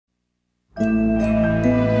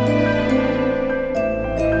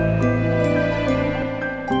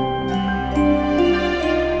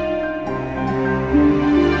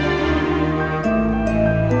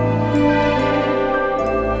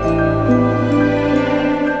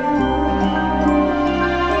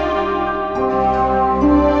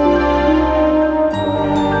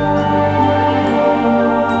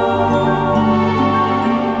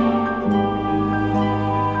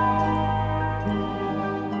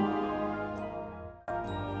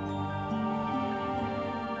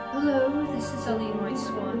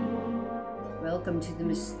Welcome to the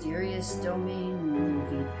Mysterious Domain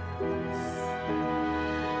movie.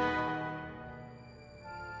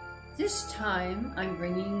 This time I'm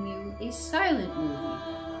bringing you a silent movie.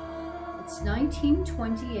 It's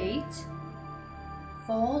 1928,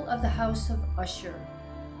 Fall of the House of Usher.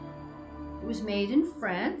 It was made in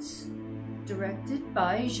France, directed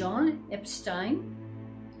by Jean Epstein,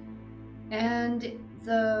 and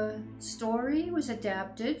the story was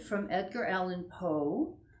adapted from Edgar Allan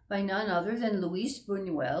Poe by none other than Louis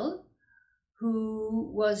Buñuel,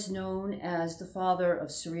 who was known as the father of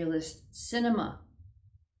surrealist cinema.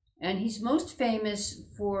 And he's most famous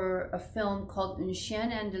for a film called Un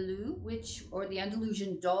Chien Andalou, or the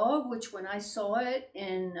Andalusian Dog, which when I saw it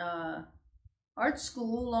in art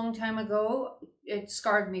school a long time ago, it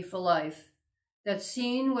scarred me for life. That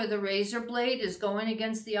scene where the razor blade is going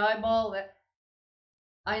against the eyeball,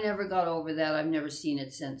 I never got over that. I've never seen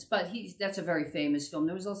it since. But that's a very famous film.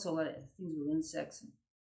 There was also a lot of things with insects.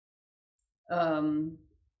 Not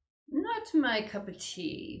my cup of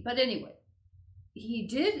tea. But anyway, he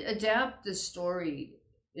did adapt the story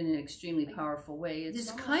in an extremely powerful way.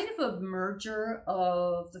 It's kind of a merger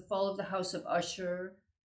of The Fall of the House of Usher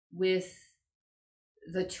with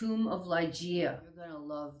The Tomb of Ligeia. You're going to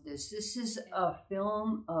love this. This is a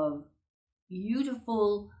film of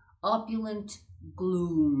beautiful, opulent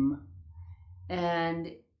gloom,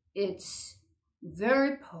 and it's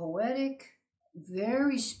very poetic,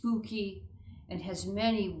 very spooky, and has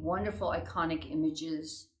many wonderful iconic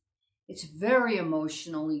images. It's very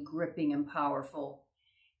emotionally gripping and powerful.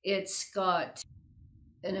 It's got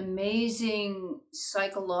an amazing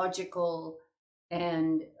psychological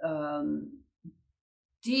and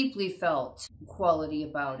deeply felt quality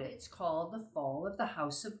about it. It's called The Fall of the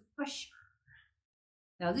House of Usher.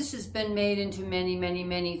 Now, this has been made into many, many,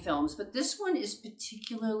 many films, but this one is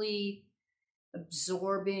particularly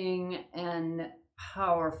absorbing and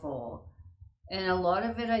powerful. And a lot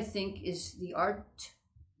of it, I think, is the art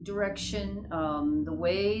direction, the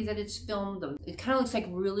way that it's filmed. It kind of looks like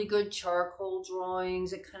really good charcoal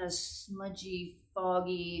drawings, a kind of smudgy,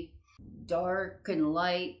 foggy, dark and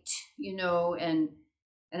light, you know, and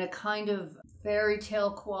a kind of fairy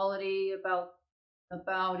tale quality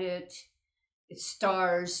about it. It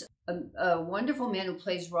stars a wonderful man who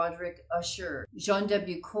plays Roderick Usher, Jean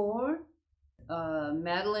Epstein,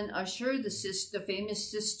 Madeline Usher, the famous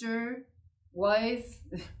sister, wife,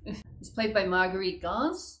 is played by Marguerite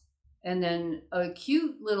Gans, and then a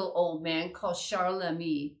cute little old man called Charles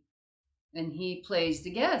Lamy, and he plays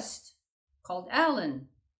the guest called Allan.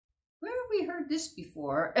 Where have we heard this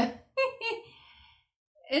before?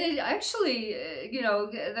 And it actually, you know,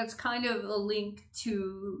 that's kind of a link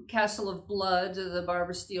to Castle of Blood, the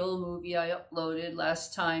Barbara Steele movie I uploaded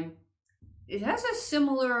last time. It has a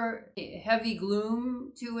similar heavy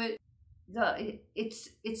gloom to it.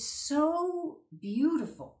 It's so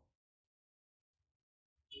beautiful.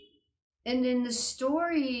 And in the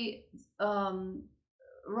story,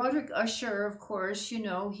 Roderick Usher, of course, you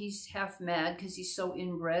know, he's half mad because he's so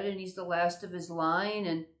inbred and he's the last of his line,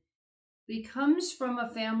 and he comes from a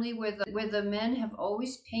family where the men have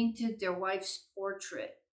always painted their wife's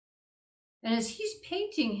portrait. And as he's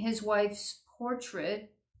painting his wife's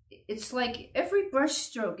portrait, it's like every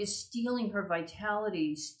brushstroke is stealing her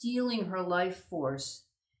vitality, stealing her life force.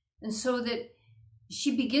 And so that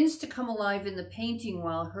she begins to come alive in the painting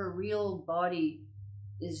while her real body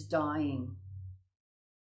is dying.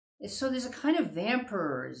 So there's a kind of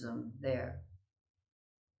vampirism there.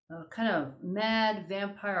 A kind of mad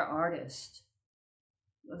vampire artist.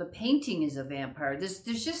 The painting is a vampire. There's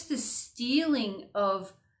just this stealing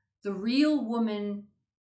of the real woman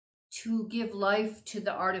to give life to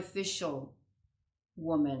the artificial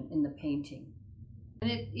woman in the painting.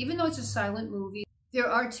 And even though it's a silent movie, there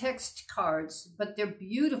are text cards, but they're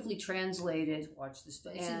beautifully translated. Watch this.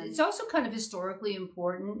 It's also kind of historically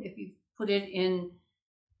important if you put it in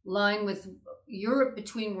line with Europe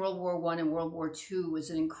between World War I and World War II was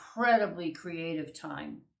an incredibly creative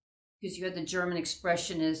time, because you had the German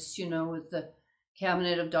expressionists, you know, with the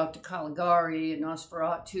Cabinet of Dr. Caligari and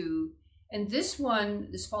Nosferatu, And this one,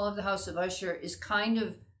 this Fall of the House of Usher, is kind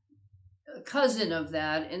of a cousin of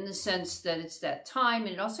that in the sense that it's that time,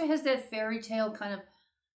 and it also has that fairy tale kind of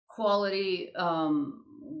quality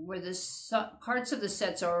where the parts of the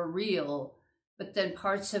sets are real, but then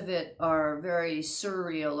parts of it are very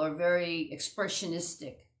surreal or very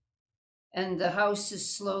expressionistic. And the house is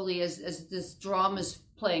slowly, as this drama's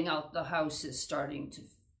playing out, the house is starting to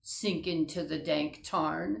sink into the dank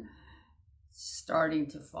tarn, starting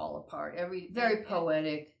to fall apart. Very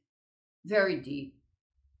poetic, very deep,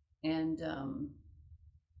 and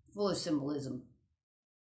full of symbolism.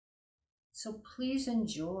 So please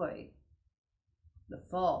enjoy the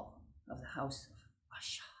Fall of the House of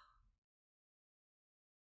Usher.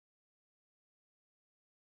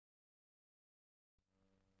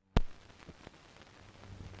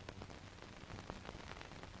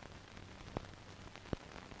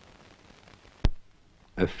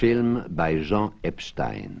 A film by Jean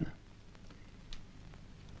Epstein.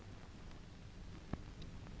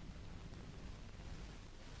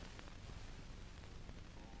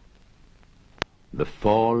 The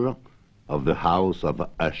Fall of the House of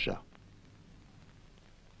Usher.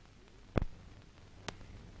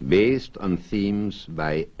 Based on themes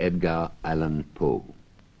by Edgar Allan Poe.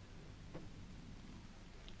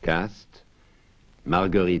 Cast: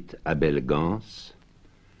 Marguerite Abel-Gance,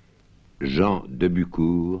 Jean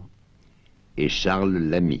Debucourt et Charles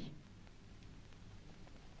Lamy.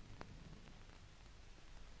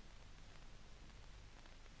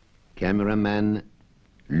 Cameraman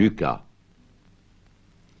Lucas.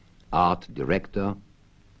 Art Director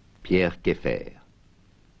Pierre Keffer.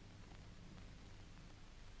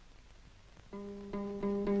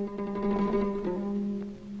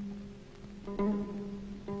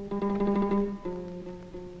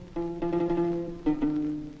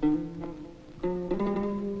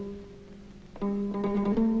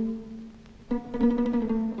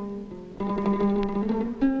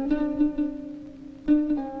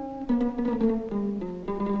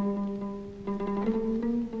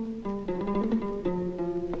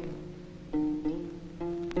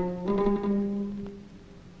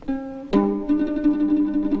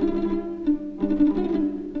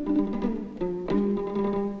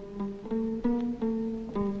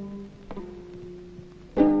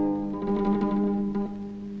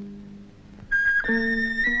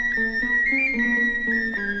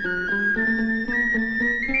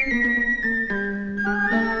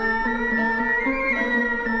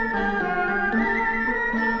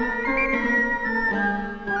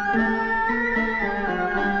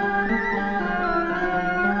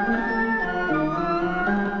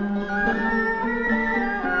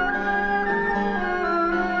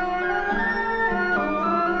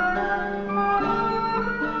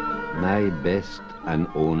 My best and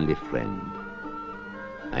only friend,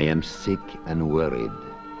 I am sick and worried.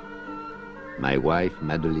 My wife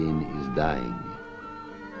Madeline is dying,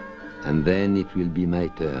 and then it will be my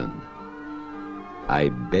turn. I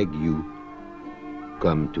beg you,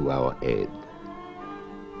 come to our aid.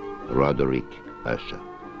 Roderick Usher.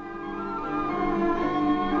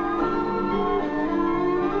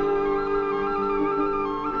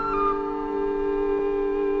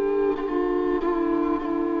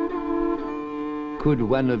 Could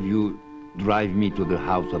one of you drive me to the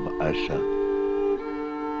House of Usher?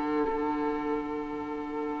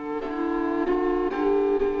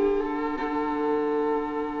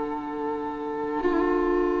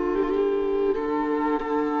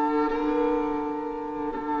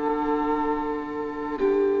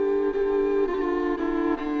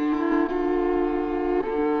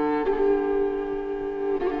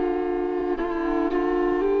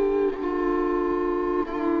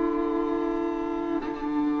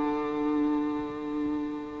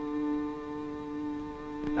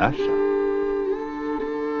 Usher.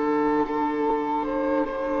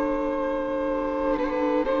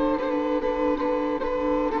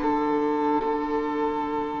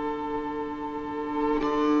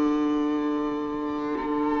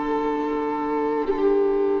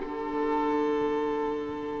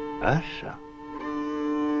 Usher.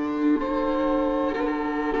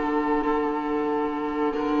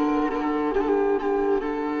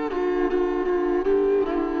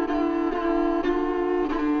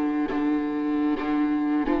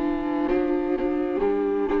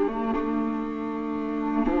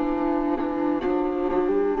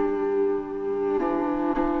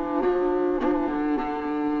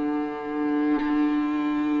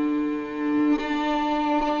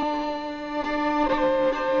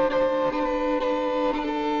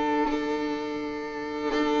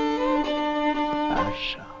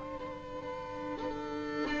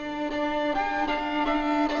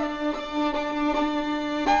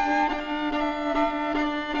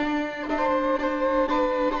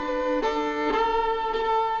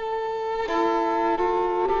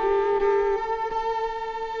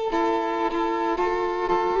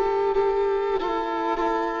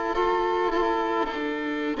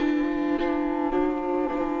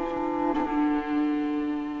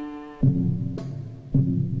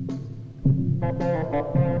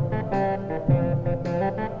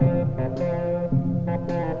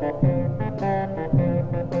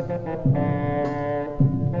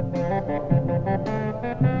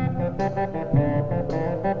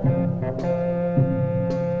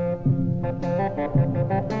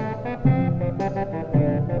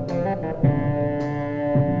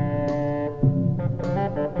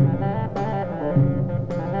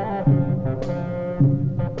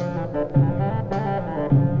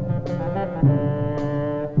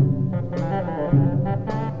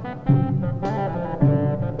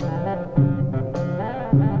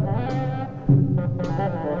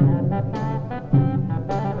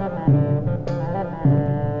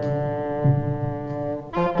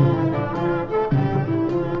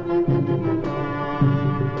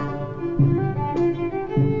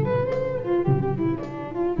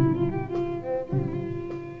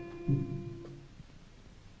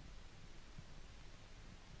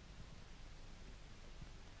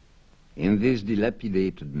 his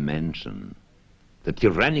dilapidated mansion, the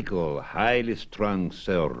tyrannical, highly strung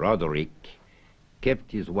Sir Roderick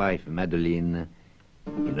kept his wife Madeline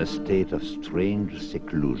in a state of strange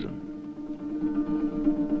seclusion.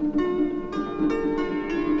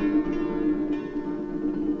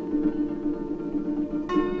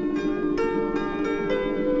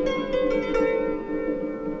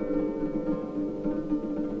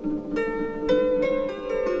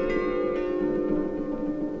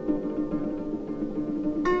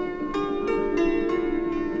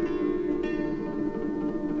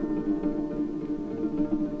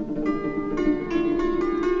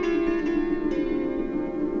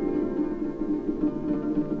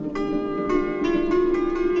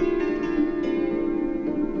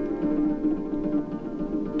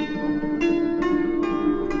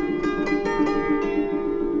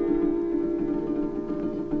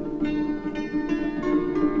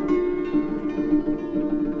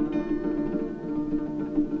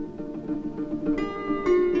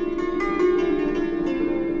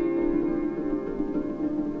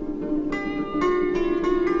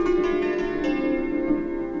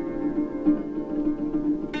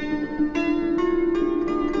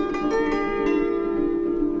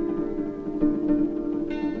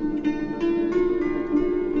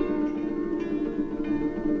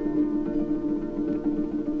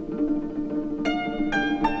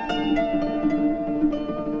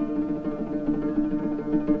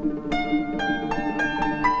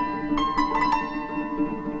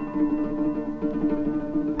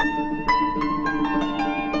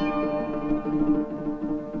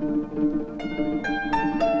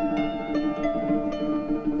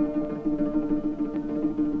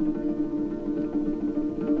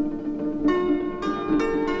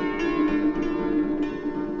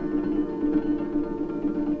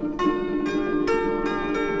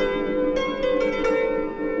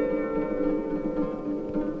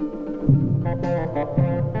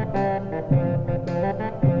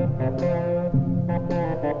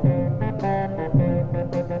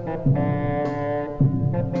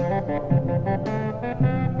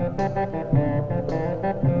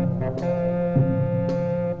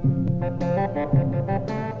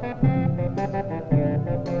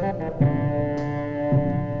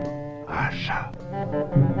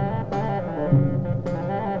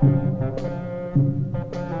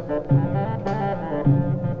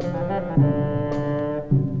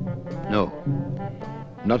 No,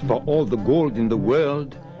 not for all the gold in the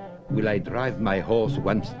world will I drive my horse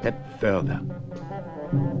one step further.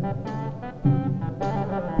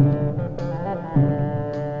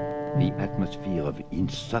 The atmosphere of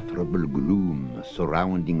insufferable gloom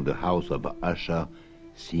surrounding the House of Usher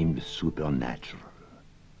seemed supernatural.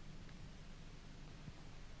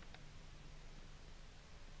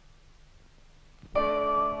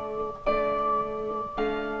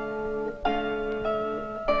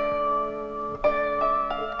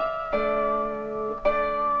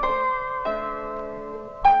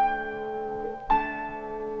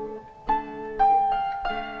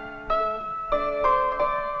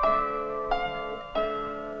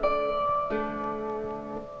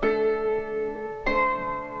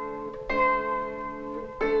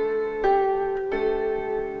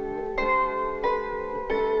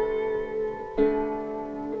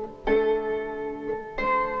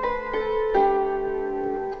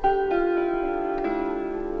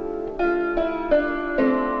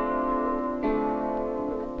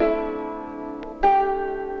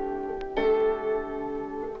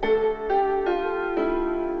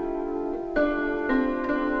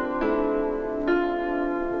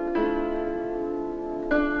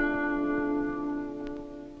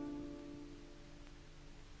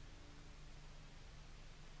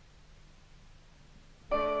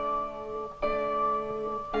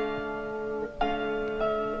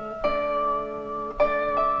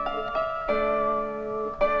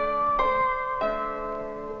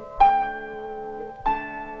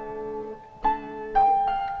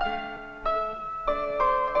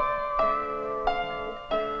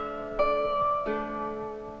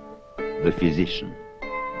 The physician.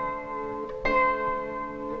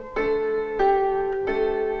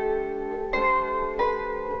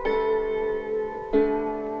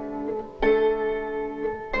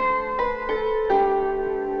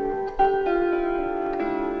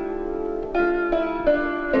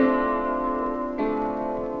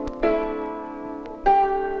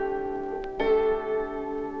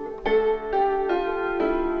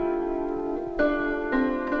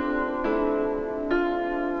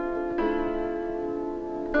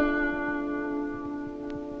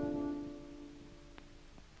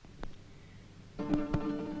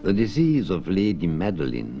 The disease of Lady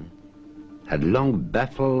Madeline had long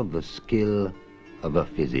baffled the skill of a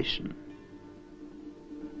physician.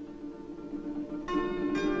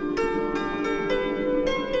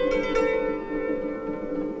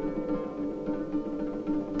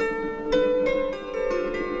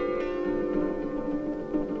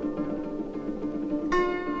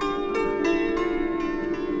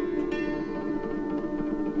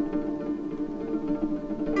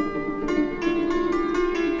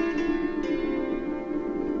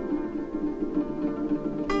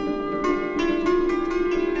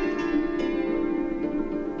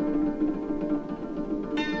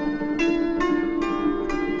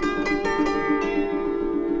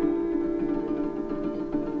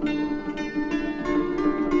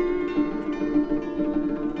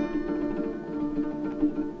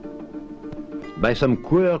 By some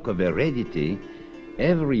quirk of heredity,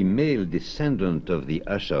 every male descendant of the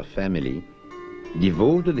Usher family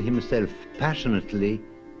devoted himself passionately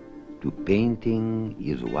to painting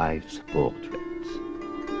his wife's portraits.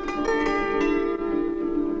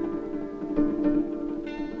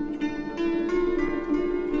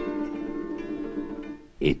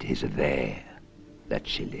 It is there that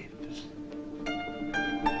she lives.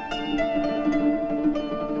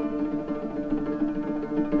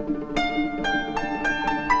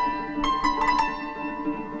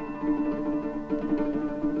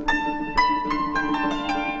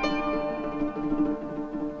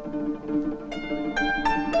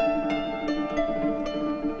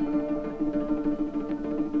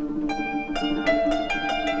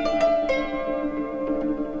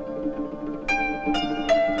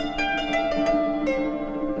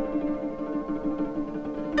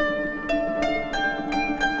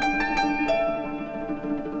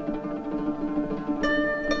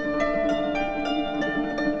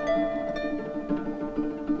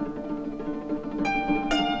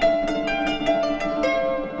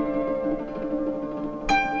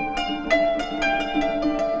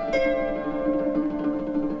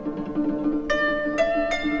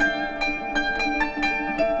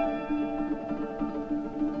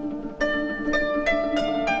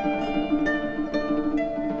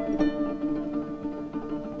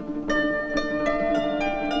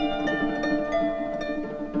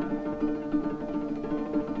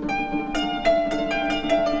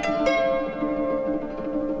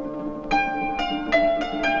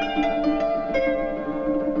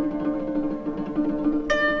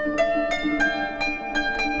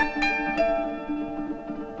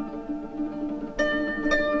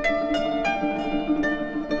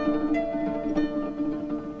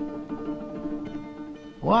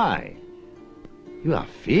 Why? You are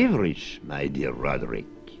feverish, my dear Roderick.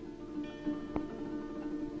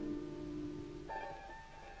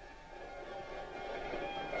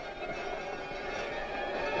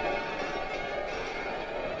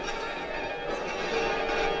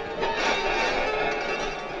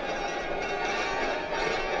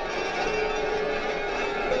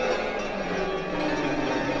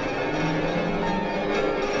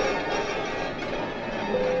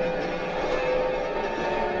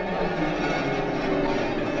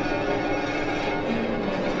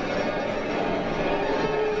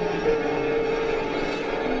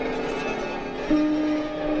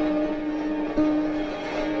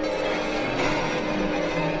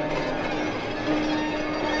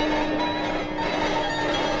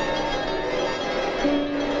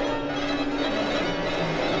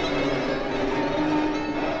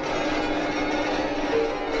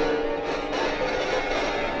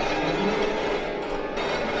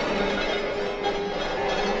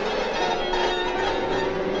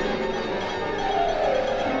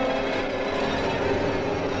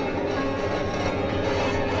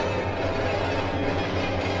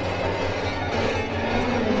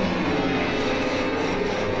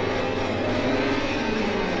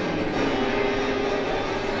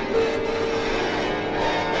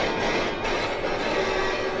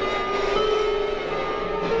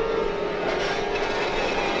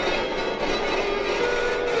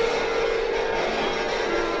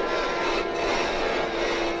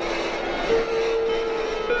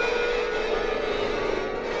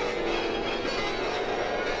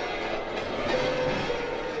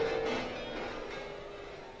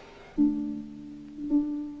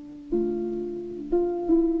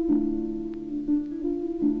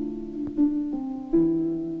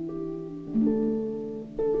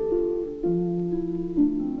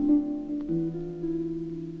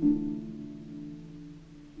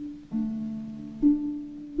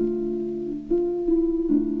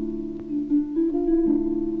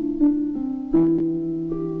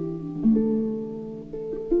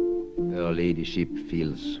 Her ladyship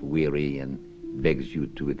feels weary and begs you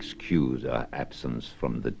to excuse her absence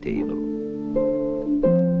from the table.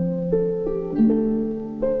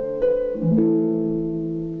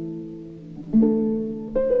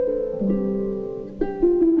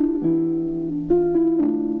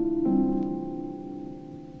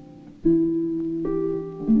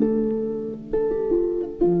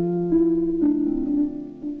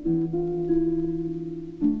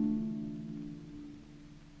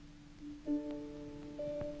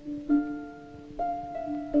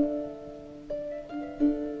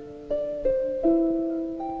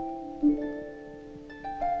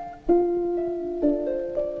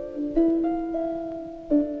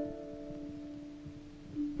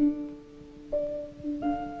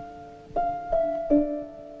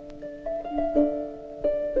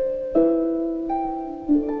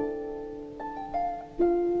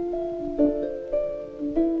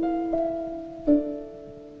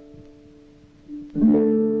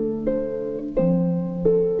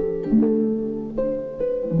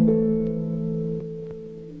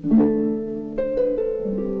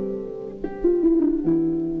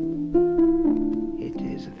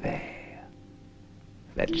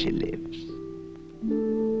 That she lives.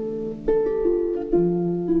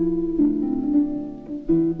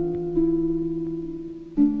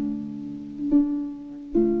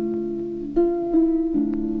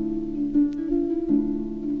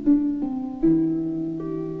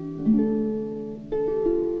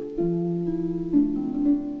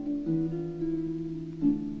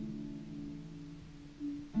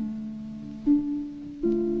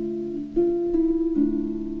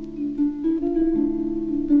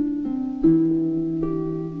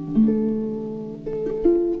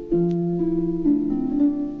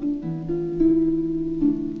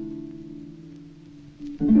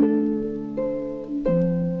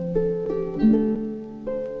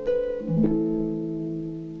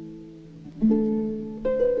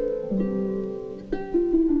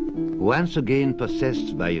 Once again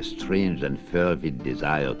possessed by a strange and fervid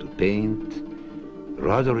desire to paint,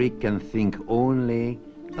 Roderick can think only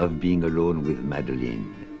of being alone with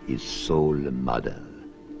Madeline, his sole model.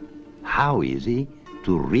 How is he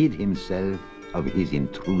to rid himself of his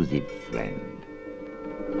intrusive friend?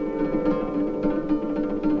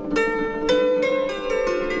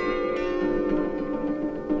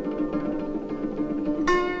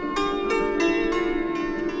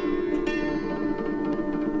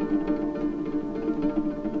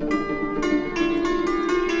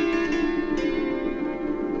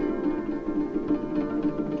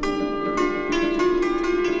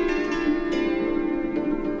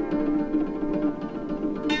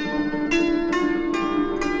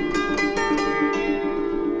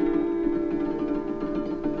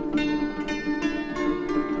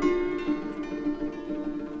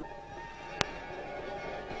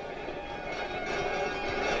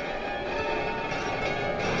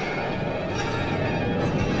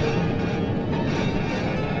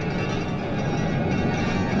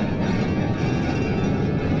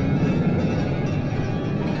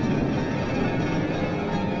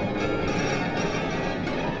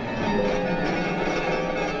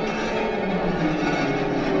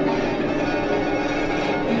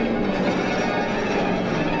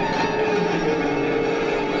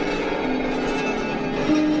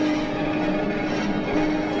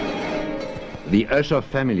 The Usher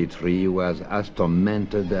family tree was as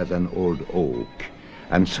tormented as an old oak,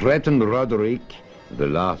 and threatened Roderick, the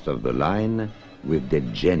last of the line, with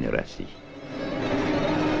degeneracy.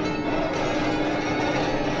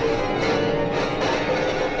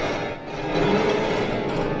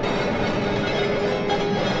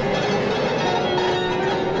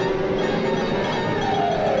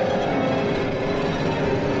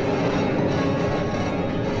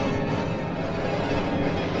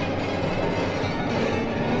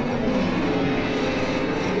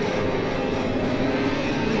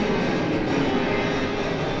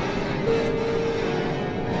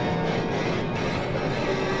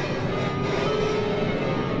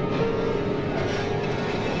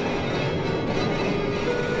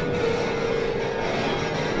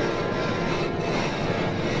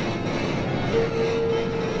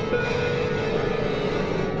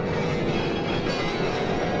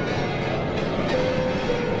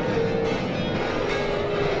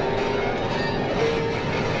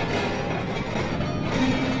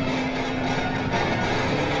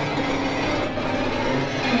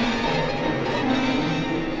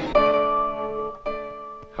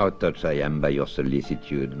 How touched I am by your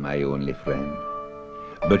solicitude, my only friend.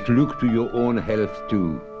 But look to your own health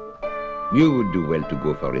too. You would do well to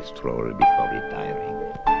go for a stroll before retiring.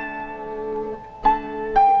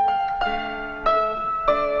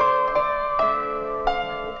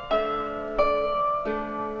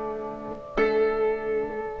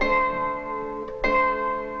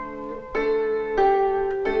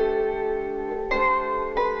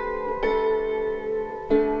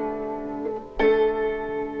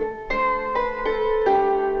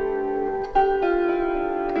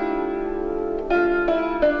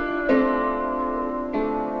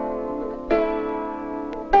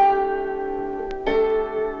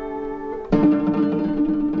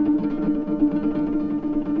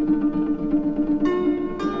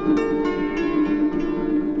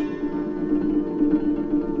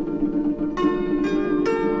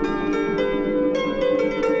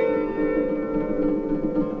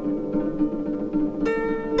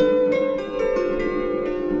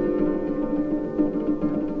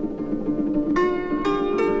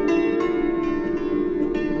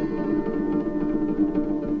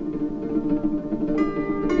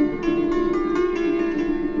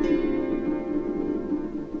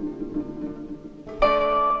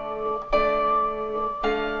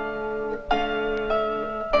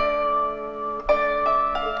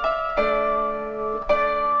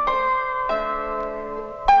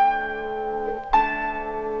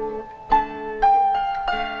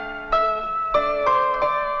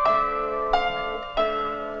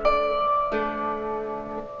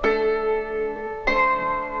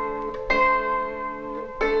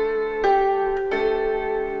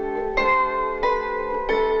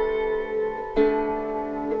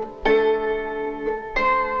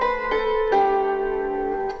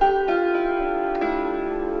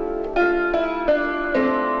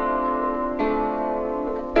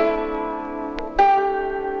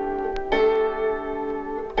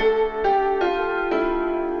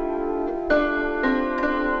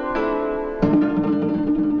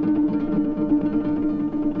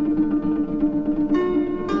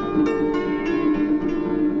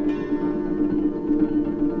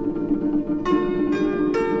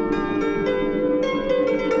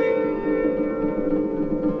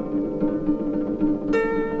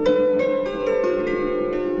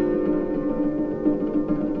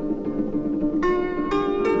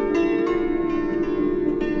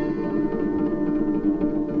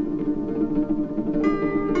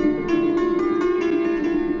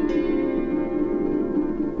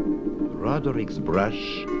 Roderick's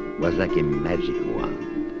brush was like a magic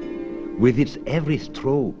wand. With its every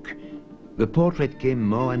stroke, the portrait came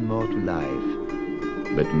more and more to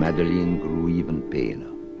life, but Madeline grew even paler.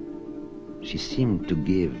 She seemed to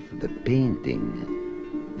give the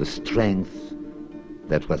painting the strength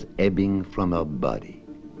that was ebbing from her body.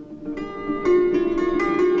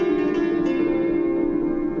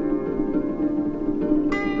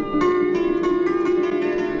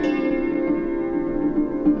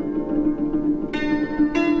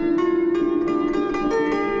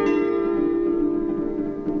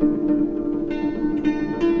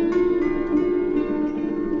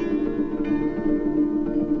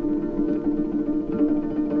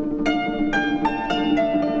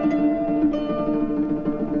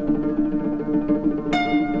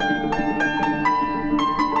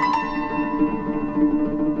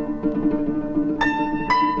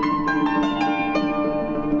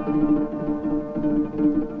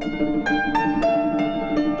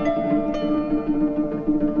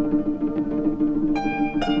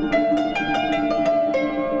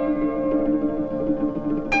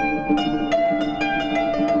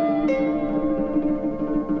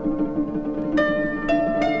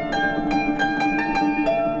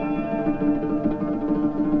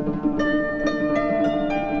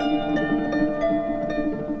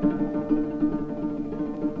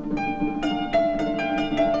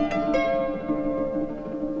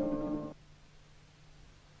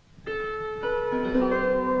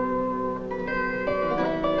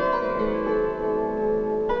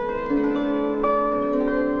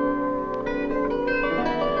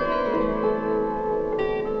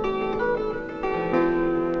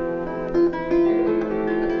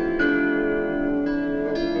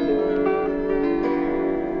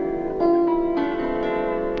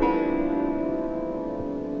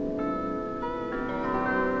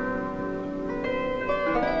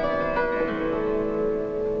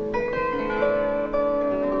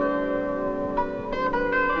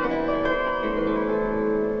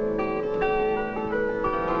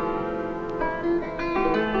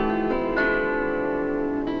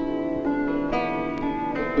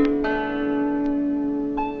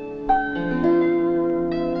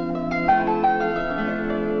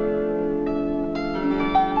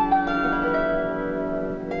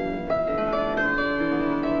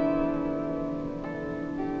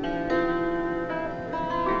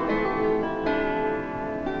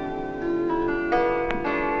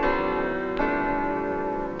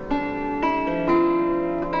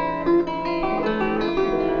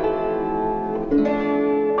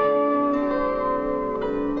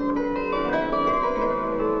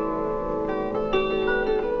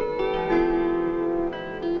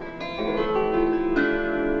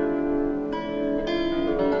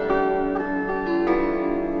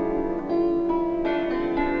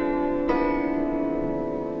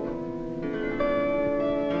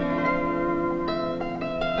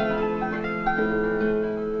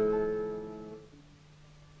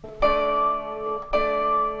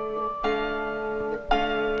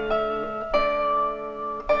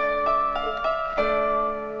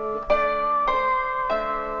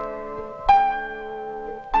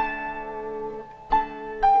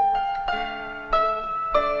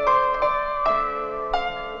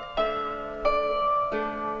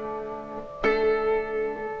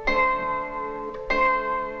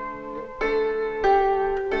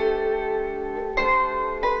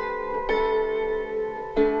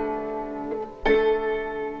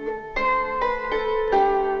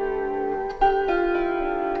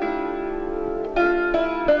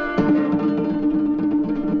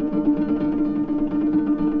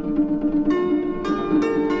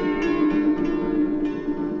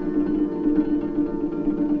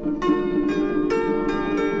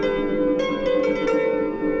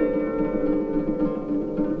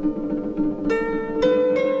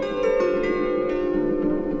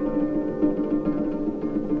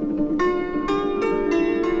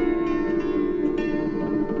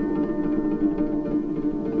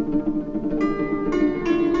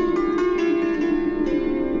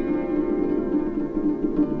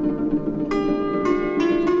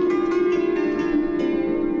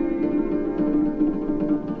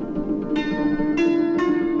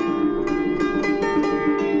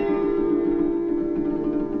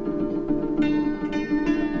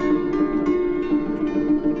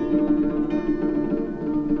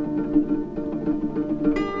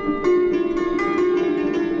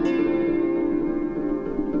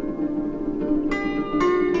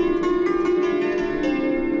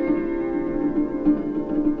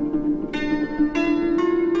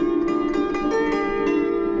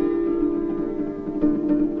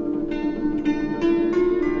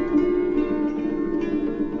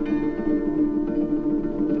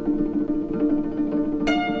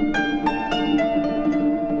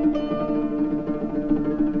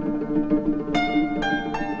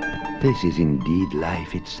 place is indeed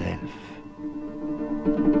life itself.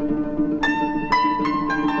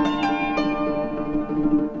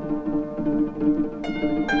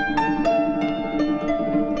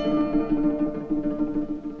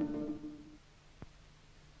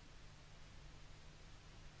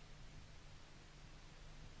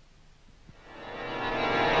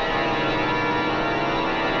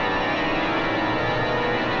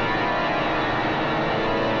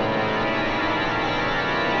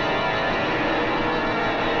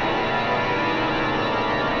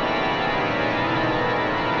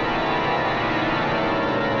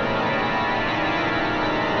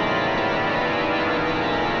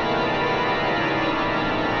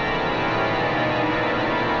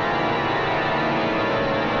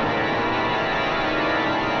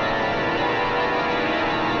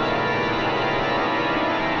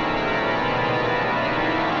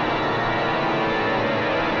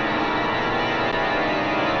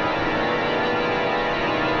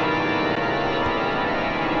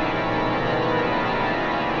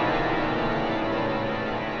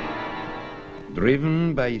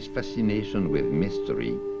 Driven by his fascination with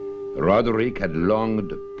mystery, Roderick had long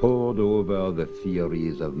pored over the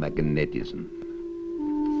theories of magnetism.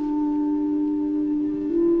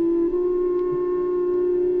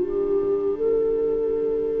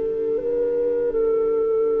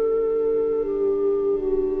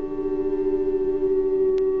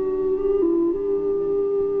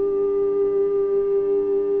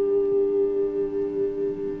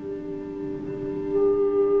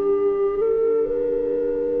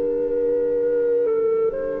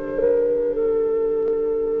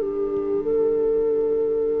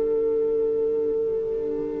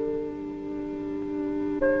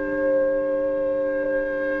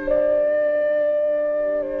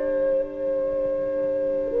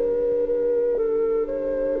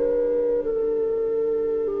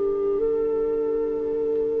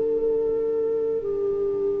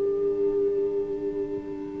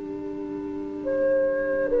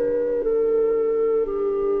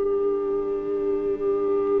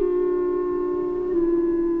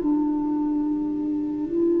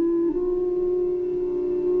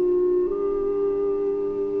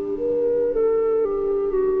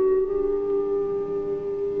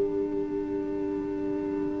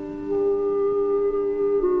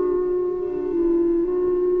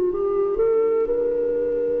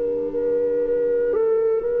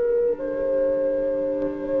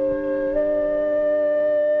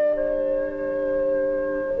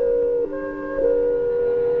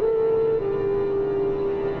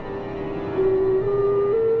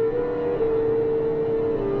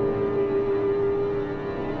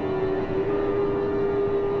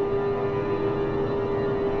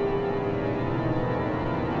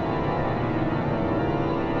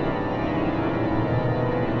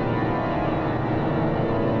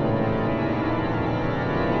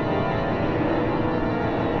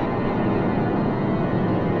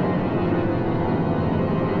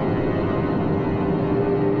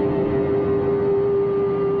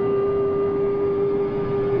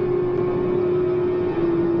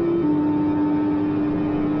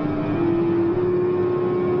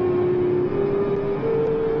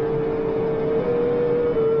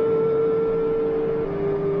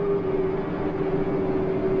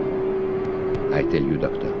 I tell you,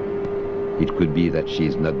 Doctor, it could be that she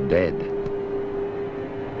is not dead.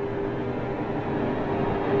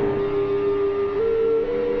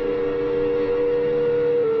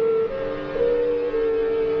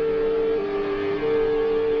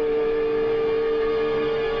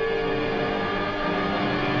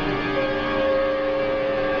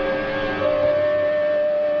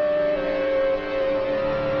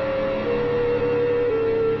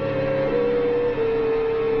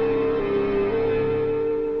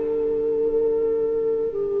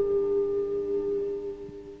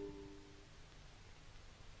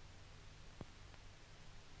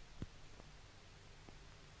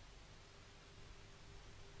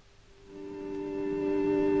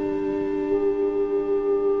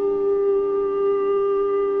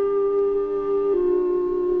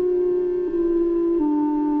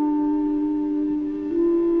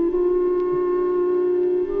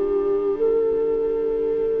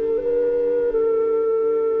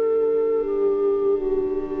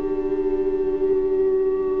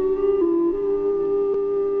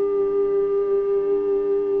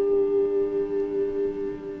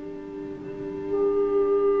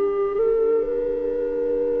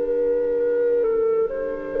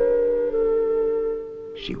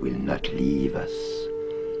 She will not leave us.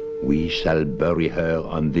 We shall bury her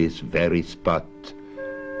on this very spot.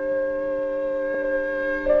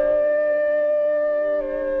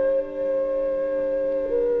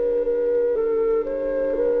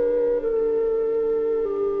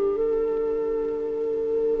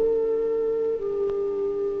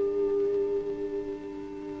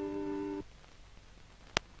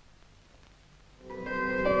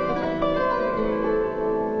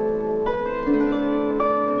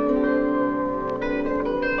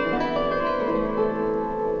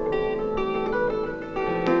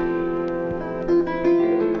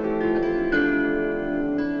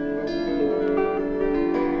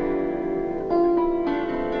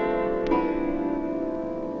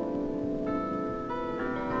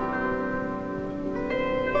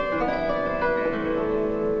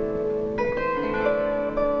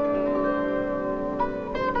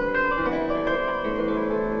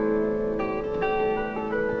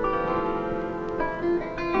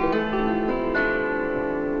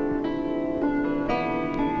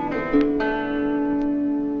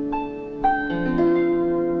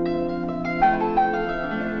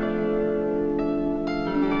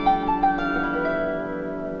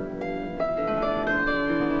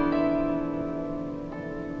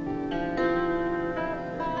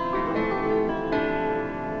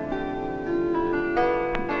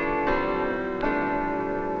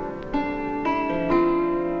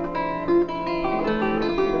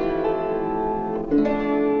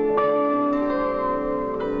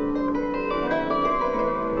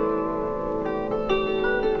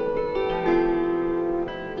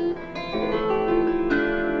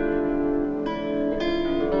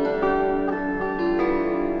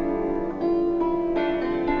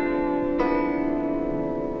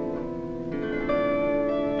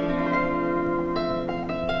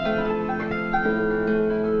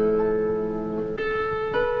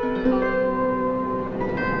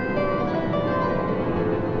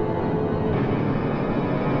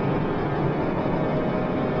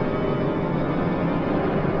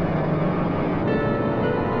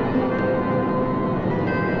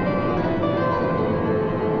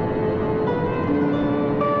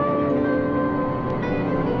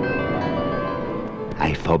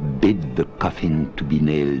 forbid the coffin to be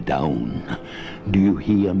nailed down. Do you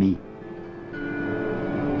hear me?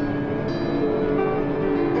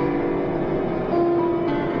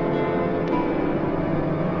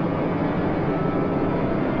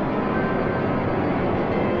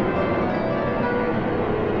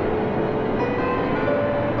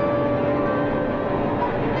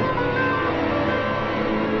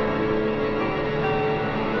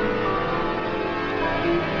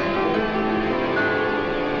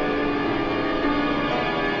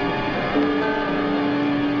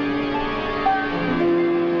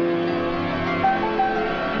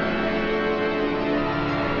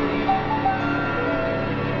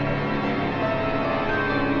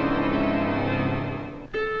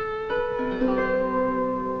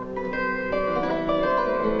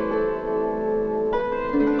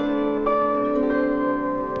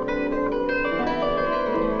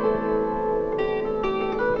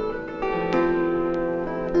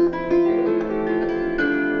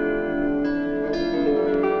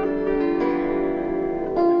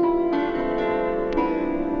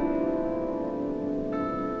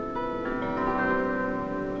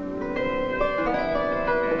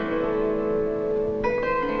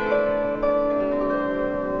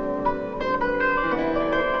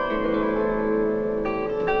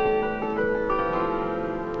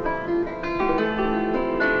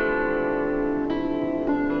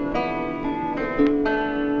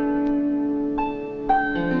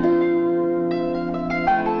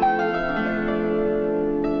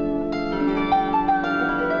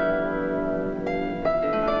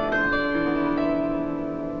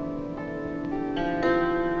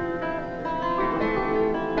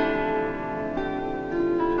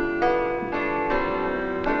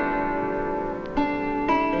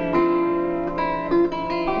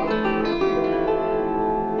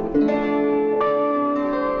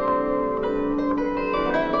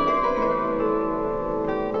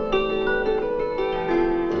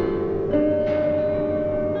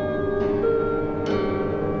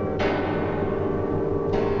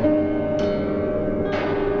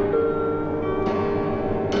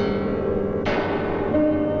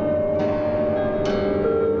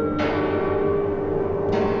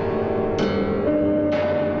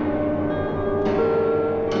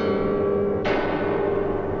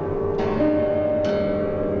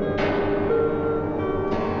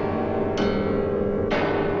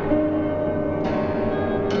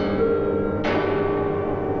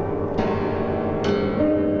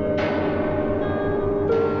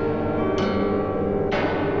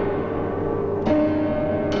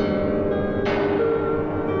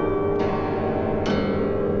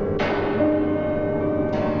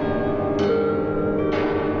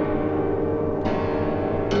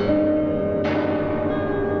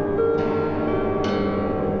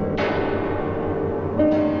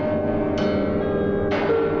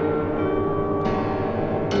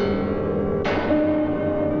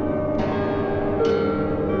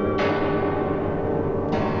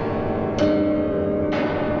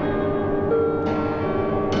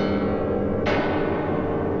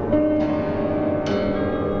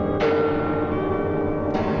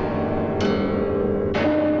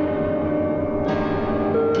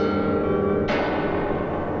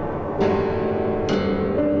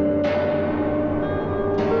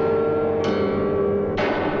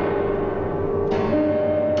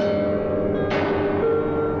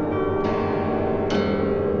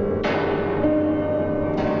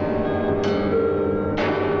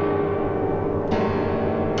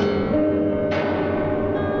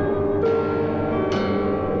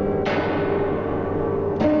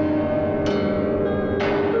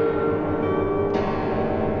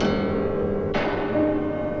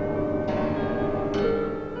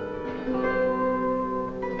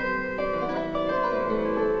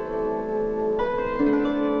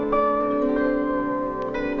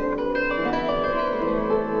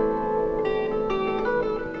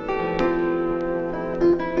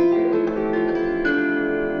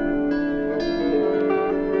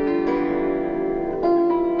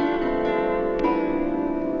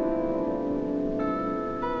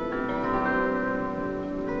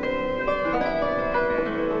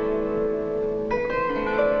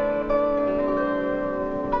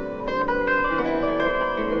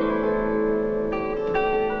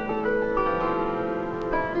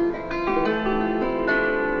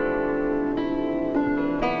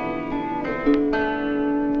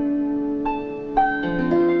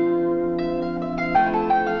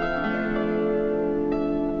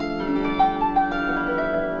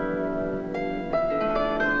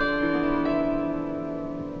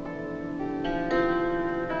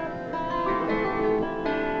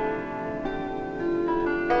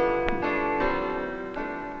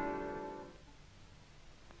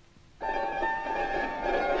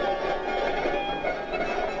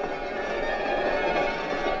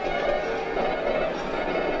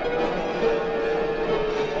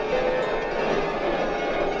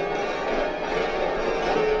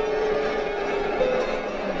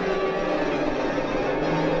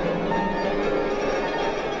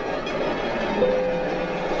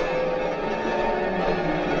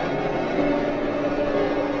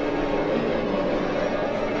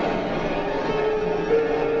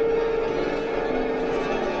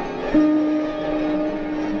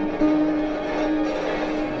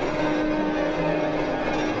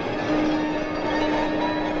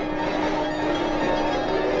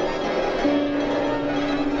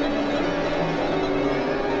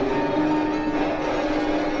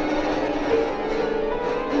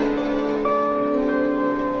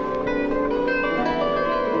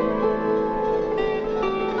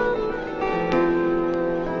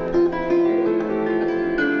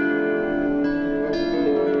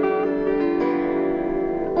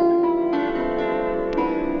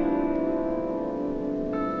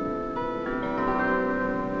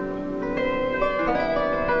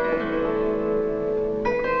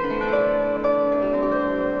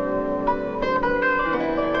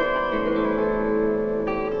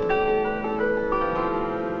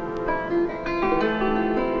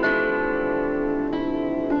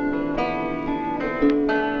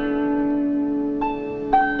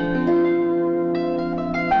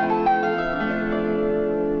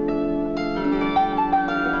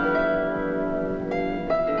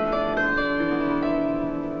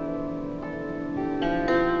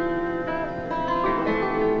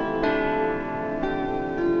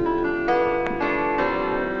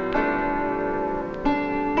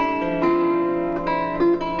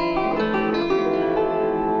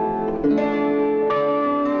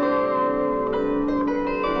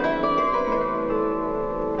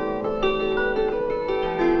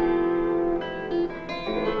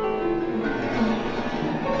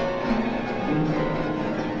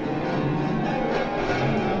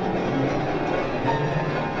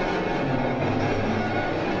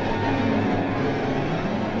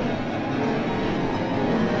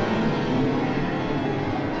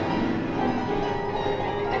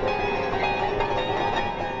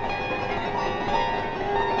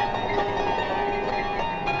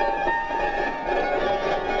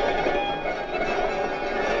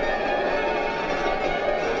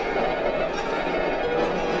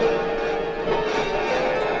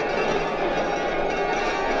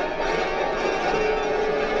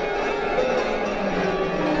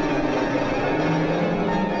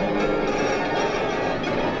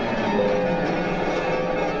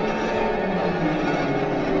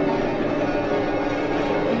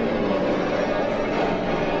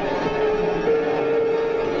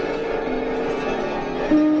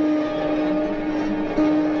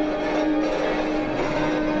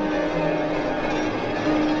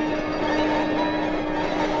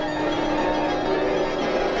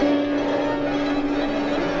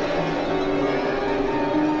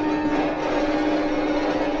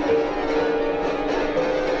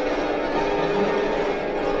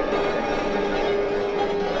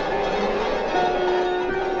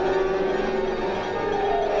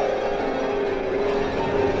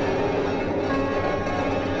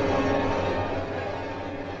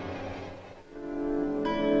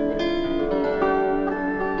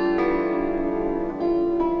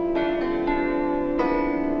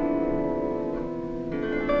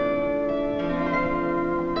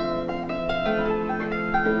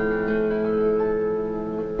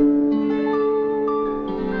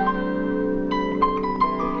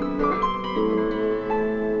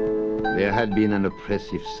 had been an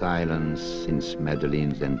oppressive silence since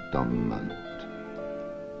Madeline's entombment.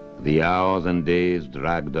 The hours and days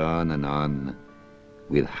dragged on and on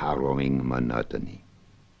with harrowing monotony.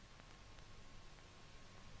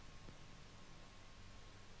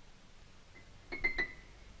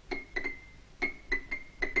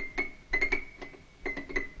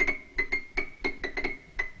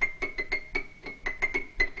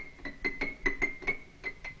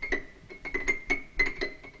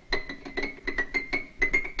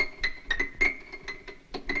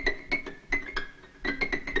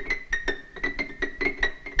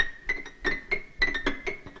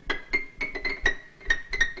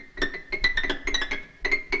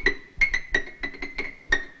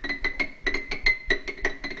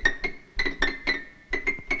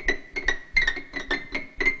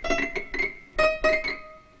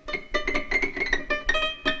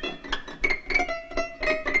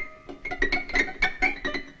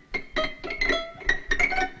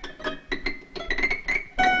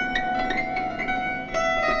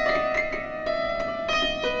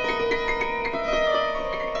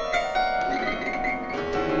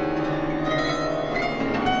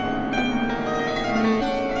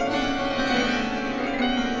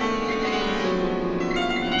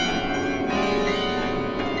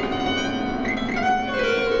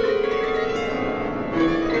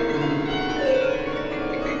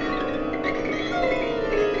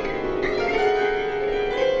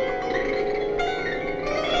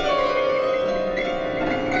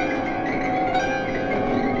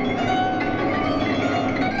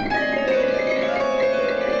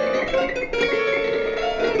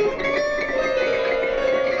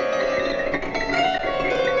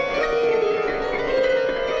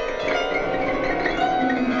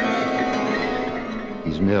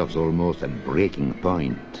 Nerves almost at breaking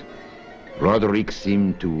point, Roderick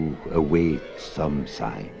seemed to await some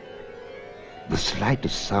sign. The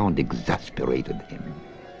slightest sound exasperated him.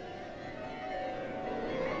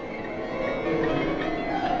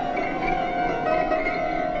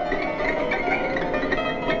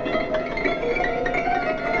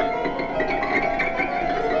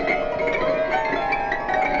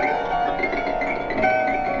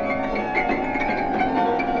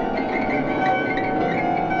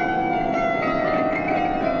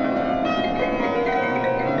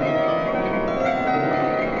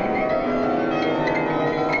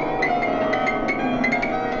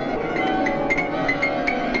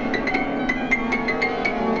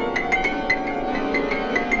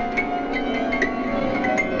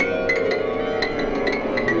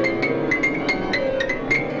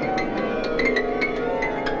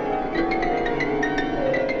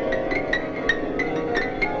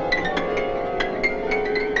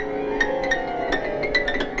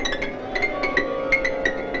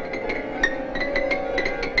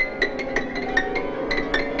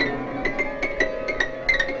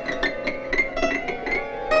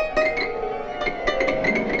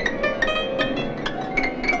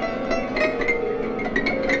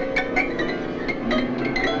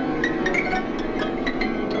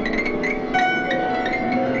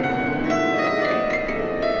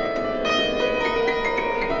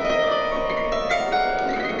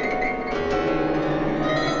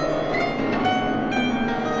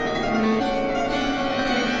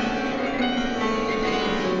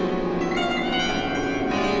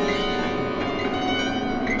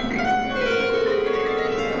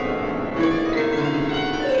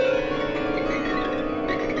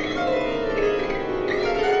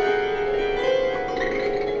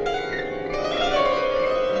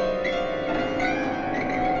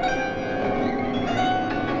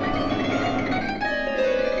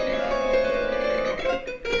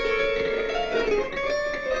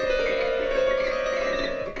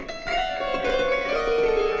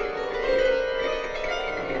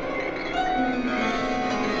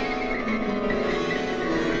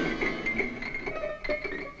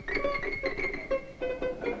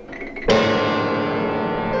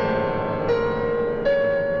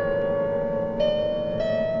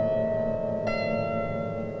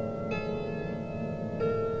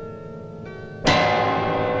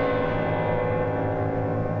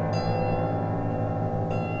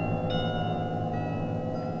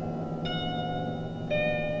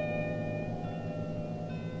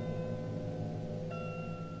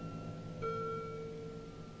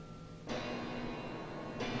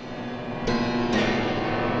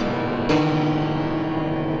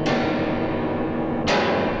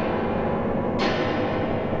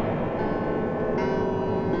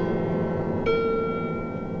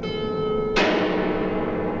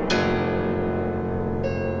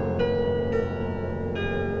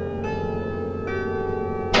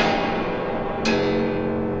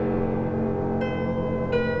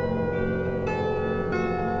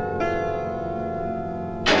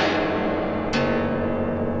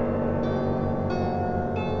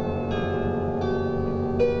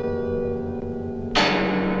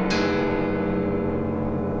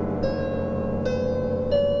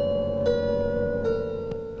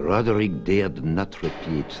 Roderick dared not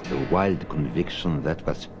repeat the wild conviction that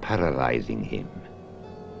was paralyzing him.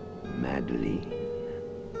 Madeline.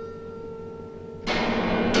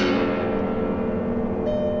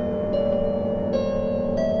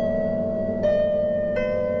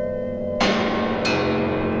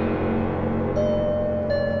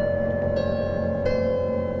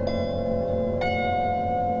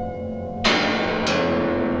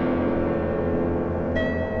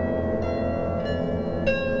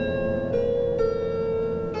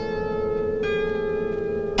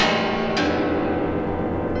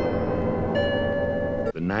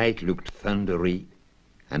 The night looked thundery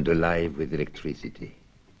and alive with electricity.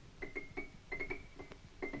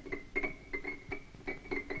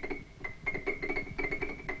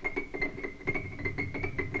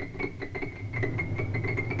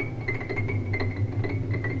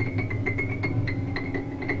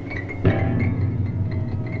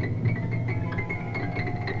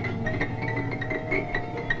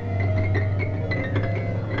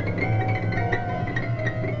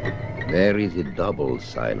 There is a double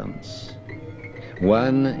silence.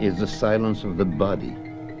 One is the silence of the body.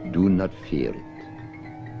 Do not fear it.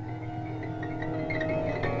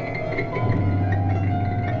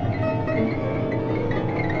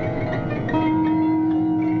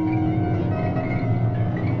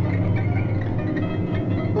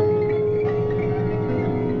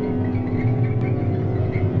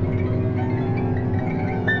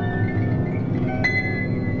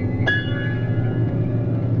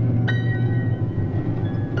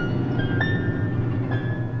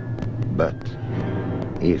 But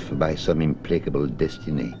if by some implacable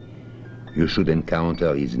destiny you should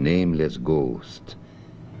encounter his nameless ghost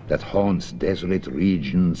that haunts desolate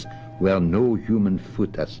regions where no human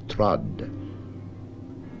foot has trod,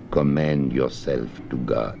 commend yourself to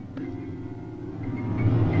God.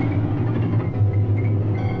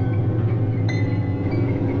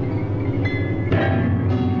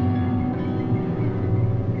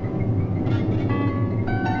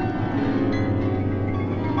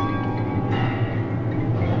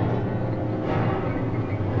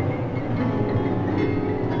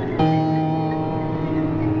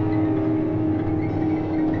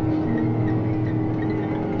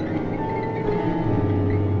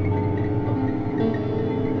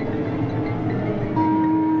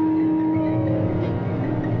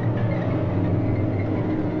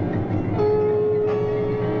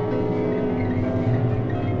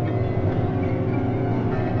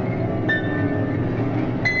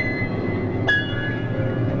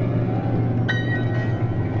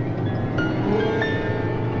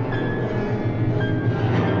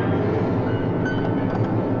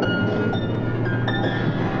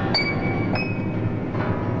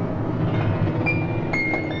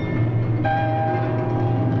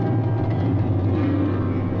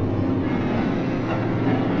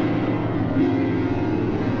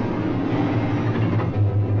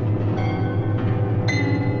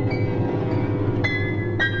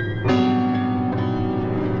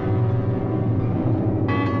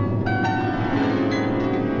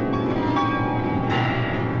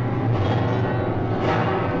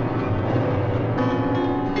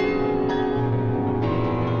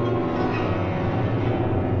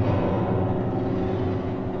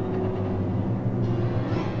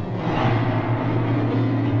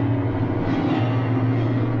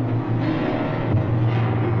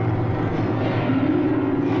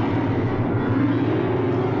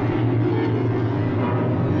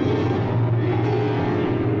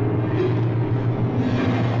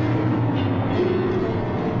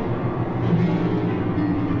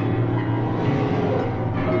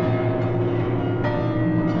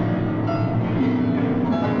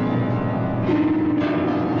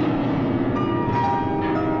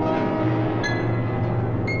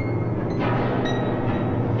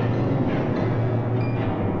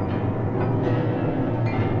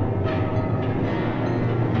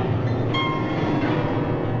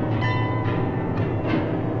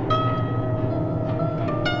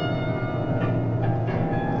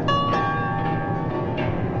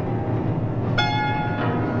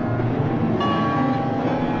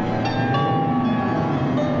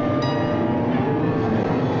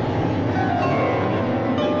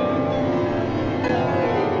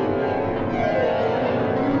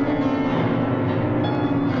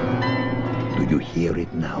 You hear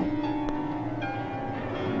it now?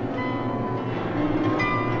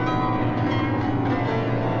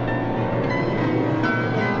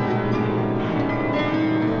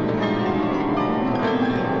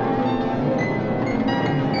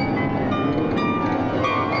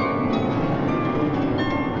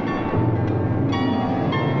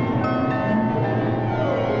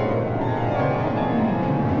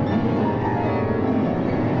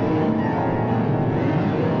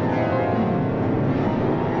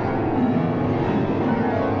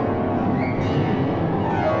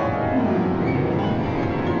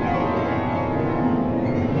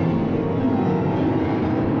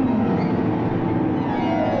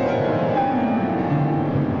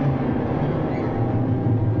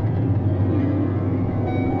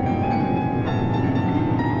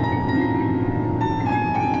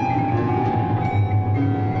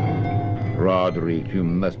 Roderick, you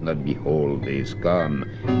must not behold this. Come,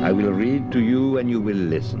 I will read to you and you will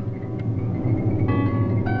listen.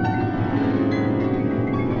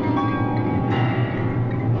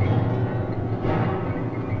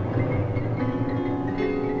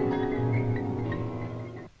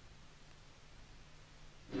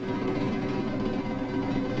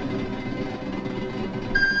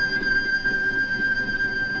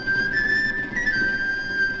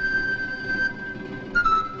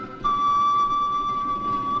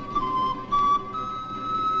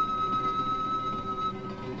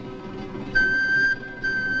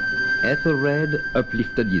 Ethelred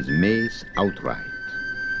uplifted his mace outright,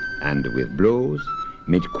 and with blows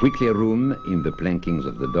made quickly room in the plankings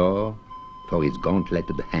of the door for his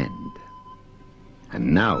gauntleted hand.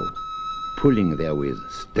 And now, pulling therewith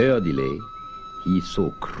sturdily, he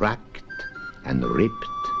so cracked and ripped.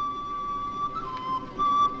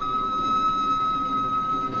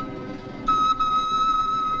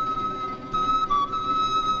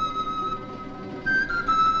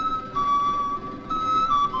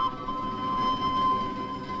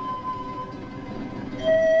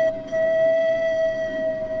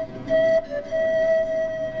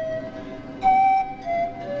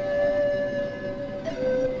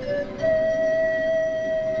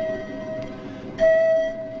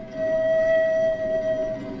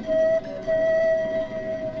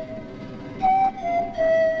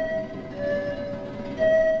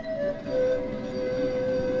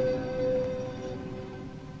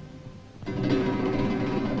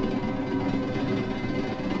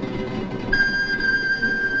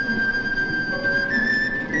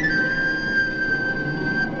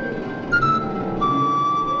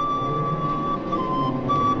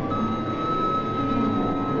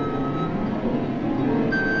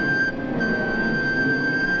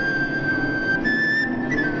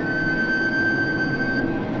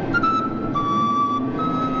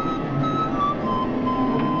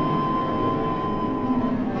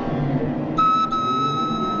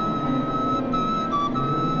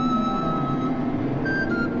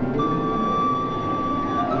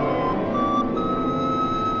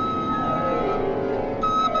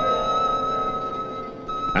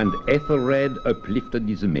 And Ethelred uplifted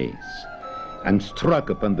his mace, and struck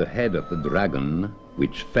upon the head of the dragon,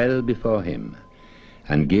 which fell before him,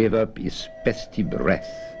 and gave up his pesty breath,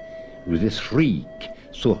 with a shriek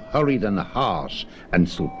so hurried and harsh, and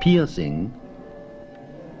so piercing,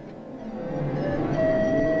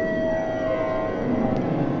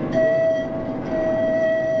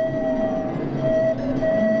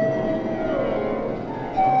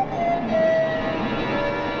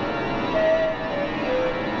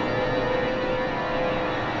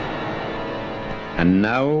 and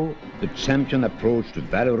now the champion approached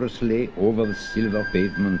valorously over the silver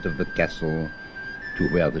pavement of the castle to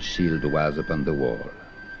where the shield was upon the wall,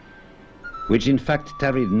 which in fact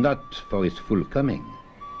tarried not for his full coming,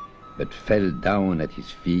 but fell down at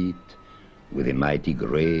his feet with a mighty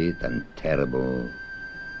great and terrible.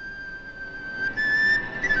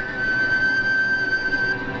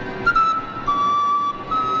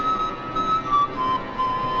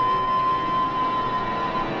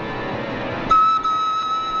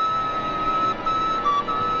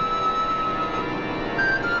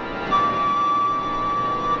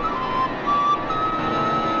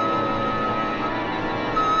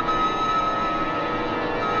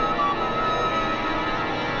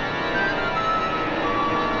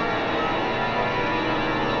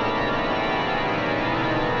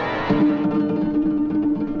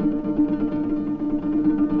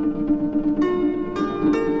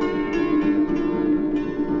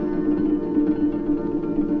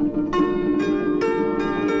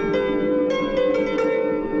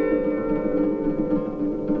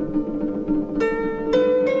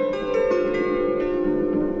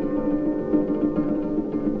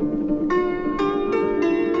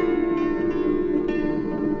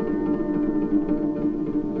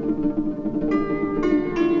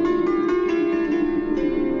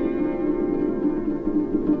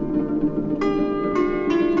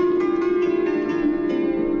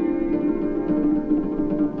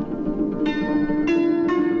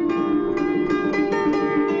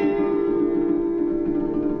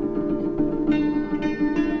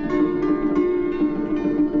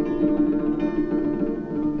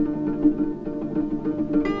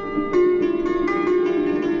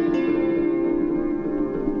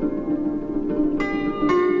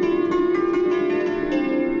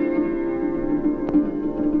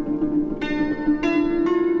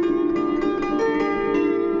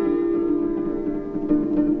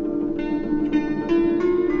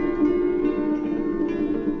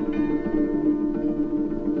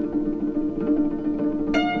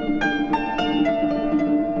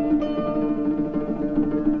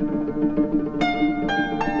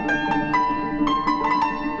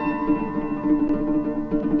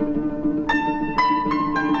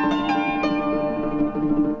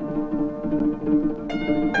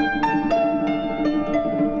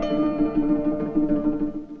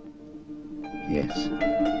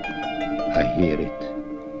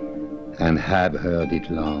 and have heard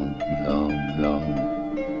it long, long,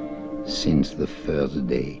 long, since the first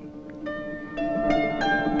day.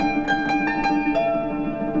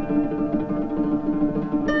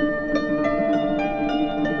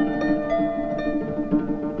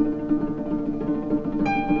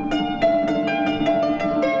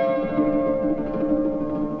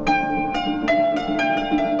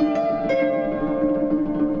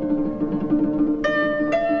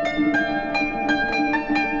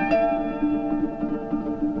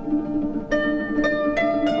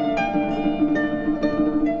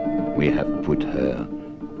 We have put her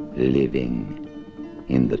living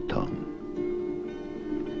in the tomb.